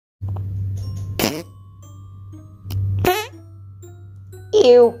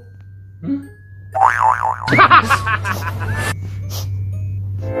Ew.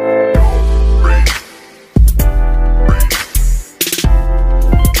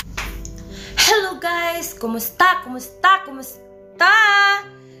 Hello guys! Kumusta?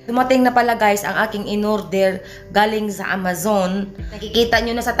 Dumating na pala guys ang aking in-order galing sa Amazon. Nakikita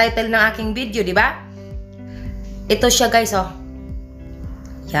nyo na sa title ng aking video, di ba? Ito siya guys, oh.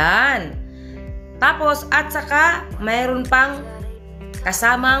 Yan. Tapos, at saka, mayroon pang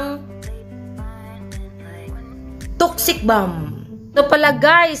kasamang toxic bomb. Ito pala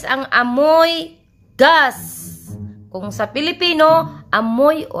guys, ang amoy gas. Kung sa Pilipino,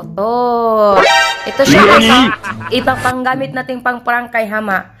 amoy utot. Ito siya guys, oh. Ibang panggamit nating pang-prank kay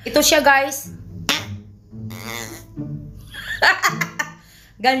Hama. Ito siya guys.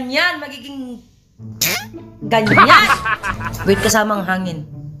 Ganyan, magiging ganyan. Wait, kasamang hangin.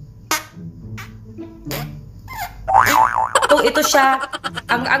 Ito siya.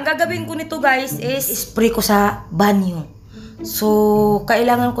 Ang gagawin ko nito guys is spray ko sa banyo. So,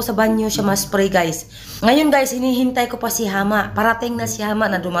 kailangan ko sa banyo siya ma-spray guys. Ngayon guys, hinihintay ko pa si Hama. Parating na si Hama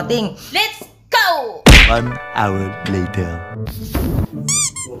na dumating. Let's go! 1 hour later.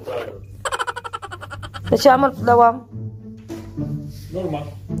 Kasi Hama dawam. Normal.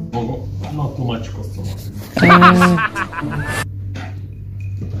 Not too much customer.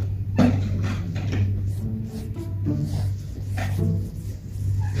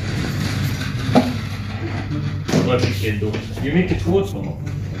 What you can do? You make it hot or no?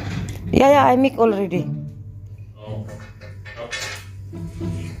 Yeah, I make already. Oh.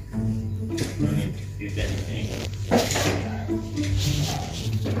 No need to do anything.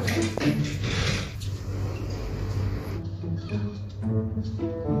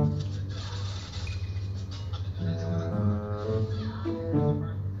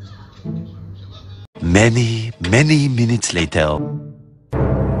 Many minutes later.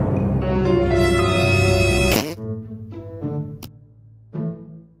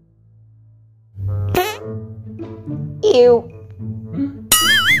 Ew.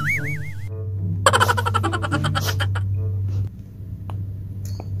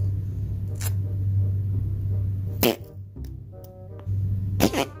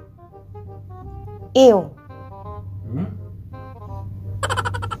 Ew.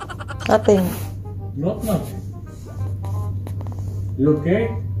 Nothing. Not nothing. You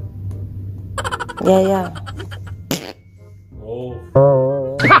okay? Yeah. Oh.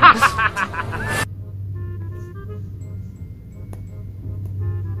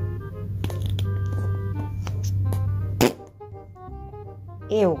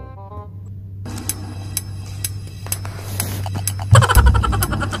 Ew.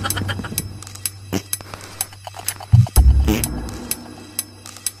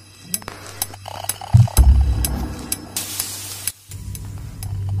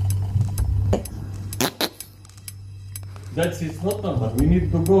 That is not normal. We need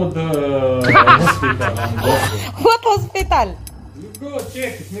to go to the hospital and doctor. What hospital? You go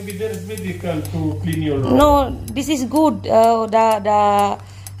check. Maybe there is medical to clean your. No, this is good. The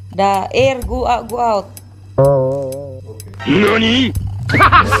air go out. Okay. NANI?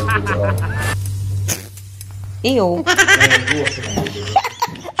 Ew.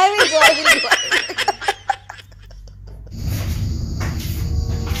 I will go.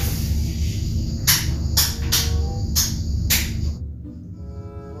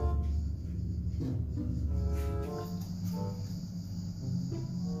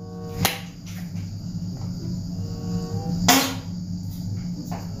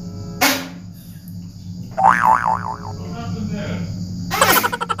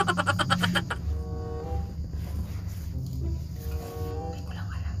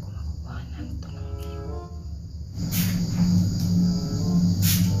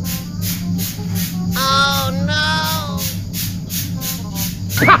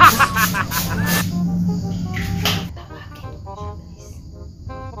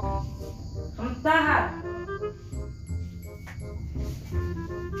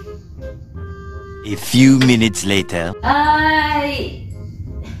 A few minutes later. Ay!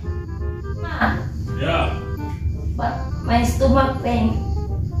 Yeah. But my stomach pain.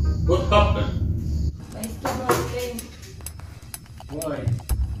 What happened? My stomach pain. Why?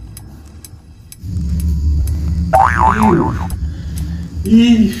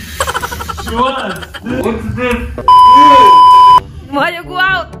 What's this? Why you go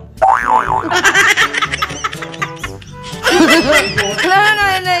out?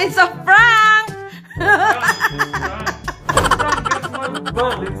 No, it's a prank!